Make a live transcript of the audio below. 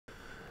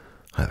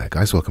Hi there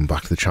guys, welcome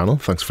back to the channel.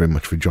 Thanks very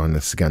much for joining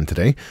us again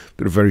today.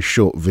 Got a very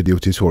short video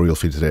tutorial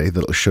for you today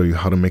that'll show you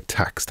how to make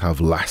text have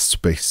less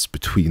space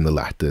between the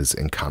letters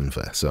in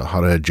Canva. So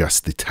how to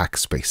adjust the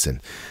text spacing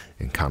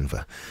in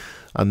Canva.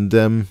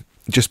 And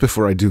just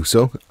before I do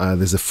so,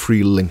 there's a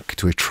free link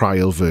to a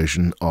trial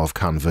version of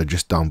Canva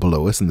just down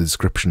below us in the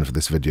description of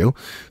this video.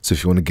 So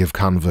if you want to give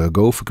Canva a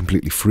go for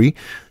completely free,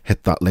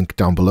 hit that link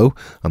down below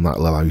and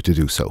that'll allow you to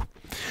do so.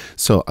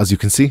 So as you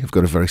can see, I've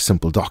got a very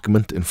simple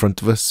document in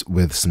front of us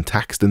with some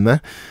text in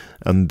there.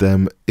 And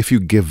if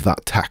you give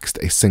that text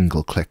a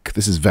single click,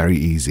 this is very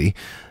easy.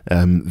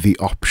 The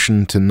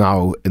option to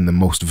now, in the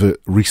most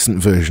recent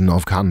version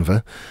of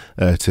Canva,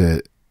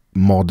 to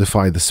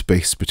modify the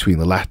space between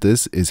the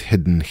letters is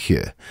hidden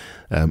here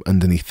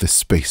underneath the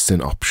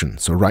spacing option.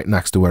 So right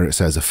next to where it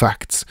says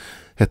effects,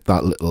 hit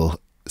that little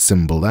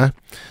symbol there,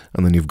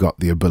 and then you've got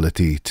the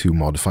ability to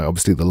modify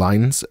obviously the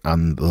lines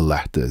and the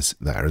letters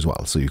there as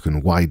well. So you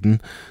can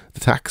widen the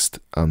text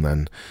and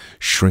then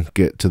shrink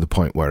it to the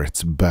point where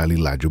it's barely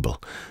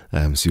legible.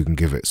 So you can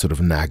give it sort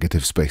of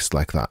negative space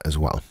like that as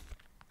well.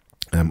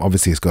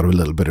 Obviously it's got a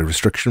little bit of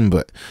restriction,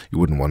 but you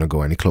wouldn't want to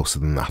go any closer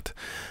than that.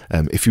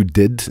 If you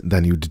did,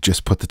 then you'd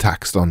just put the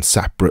text on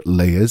separate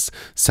layers,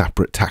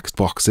 separate text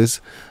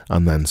boxes,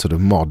 and then sort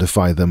of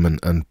modify them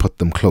and put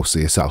them closer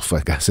yourself, I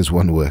guess is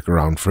one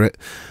workaround for it.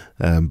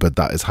 But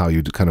that is how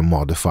you'd kind of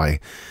modify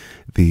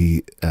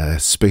the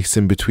space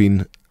in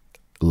between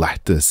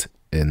letters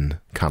in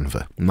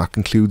Canva. And that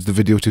concludes the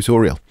video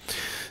tutorial.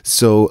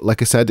 So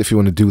like I said, if you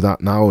want to do that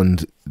now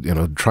and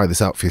try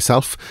this out for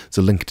yourself, there's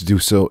a link to do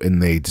so in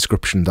the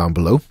description down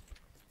below.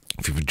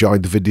 If you've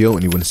enjoyed the video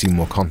and you want to see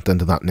more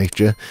content of that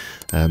nature,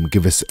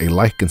 give us a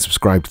like and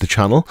subscribe to the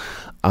channel.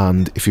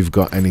 And if you've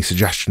got any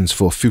suggestions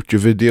for future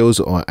videos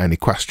or any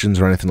questions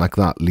or anything like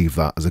that, leave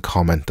that as a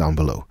comment down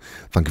below.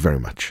 Thank you very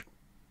much.